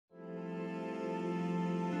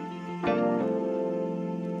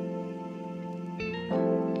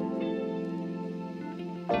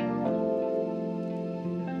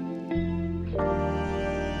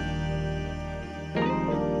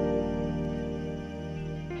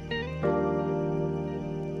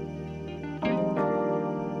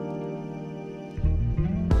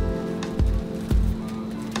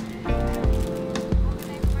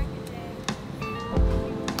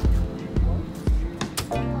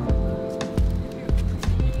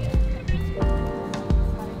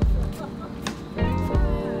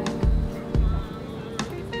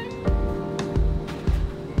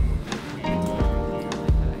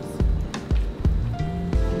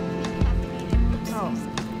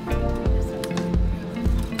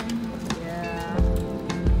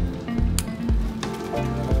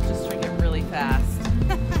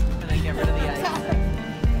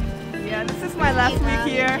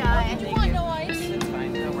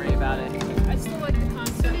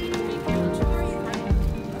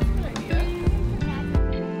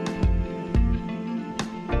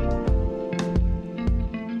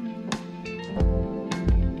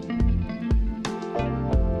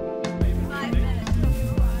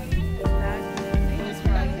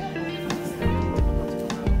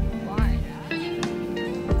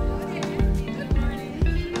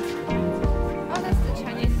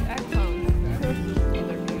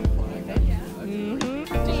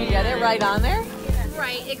right on there?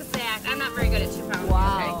 Right, exact. I'm not very good at 2 pounds.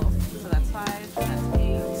 Wow. Okay. So that's 5, that's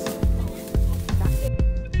 8.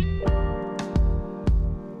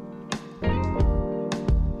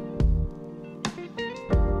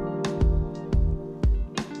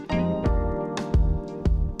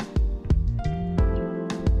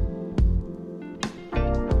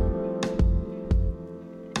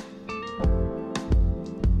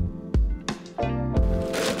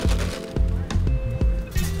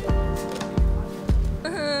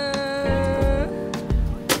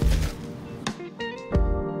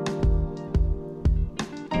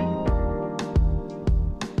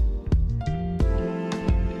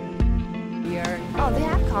 Oh, they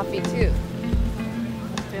have coffee too.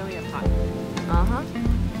 Australia pot. Uh-huh.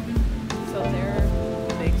 So they're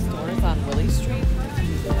big stores on Willie Street.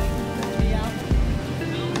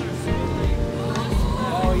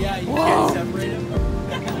 Oh yeah, you can't separate them.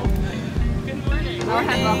 Good morning. I'll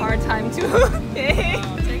have a hard time too.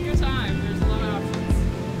 Take your time. There's a lot of options.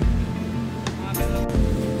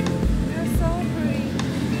 They're so pretty.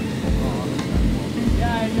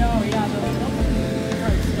 Yeah, I know. Yeah, the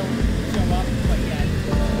cards don't show up quite yet.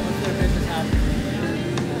 What's their business happening?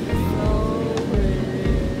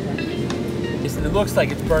 It looks like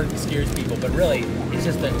it's burnt and scares people, but really, it's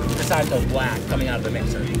just the Santo black coming out of the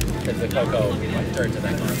mixer. Because the cocoa turns to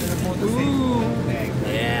that color. Ooh.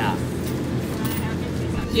 Yeah.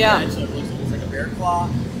 Yeah. So it looks like a bear claw.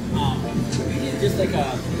 It's just like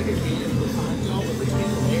a Canadian lasagna with the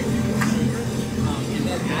layers of sugar. And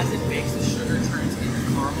then as it bakes, the sugar turns into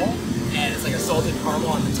caramel, and it's like a salted caramel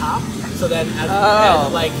on the top. So then as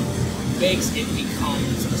it like bakes, it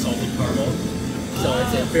becomes a salted caramel. So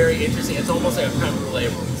it's a very interesting. It's almost like a creme brulee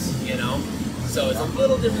rules, you know. So it's a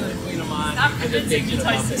little different than Queen of Mine.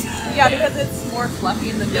 Yeah, because it's more fluffy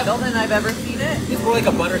in the middle than I've ever seen it. It's more like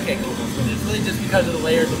a butter cake almost, but it's really just because of the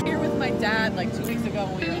layers. Here with my dad like 2 weeks ago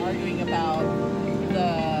when we were arguing about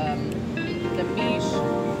the miche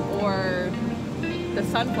or the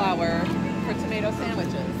sunflower for tomato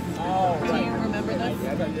sandwiches. Oh, right. Do you remember this?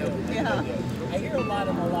 Yes, I do. Yeah. I hear a lot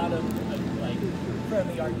of like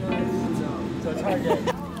friendly arguments, so it's hard to.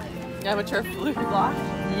 Amateur flute block?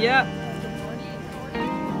 Yep.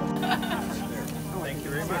 Thank you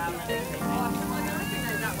very much. Oh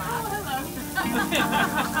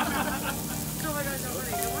my God, don't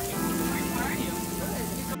worry.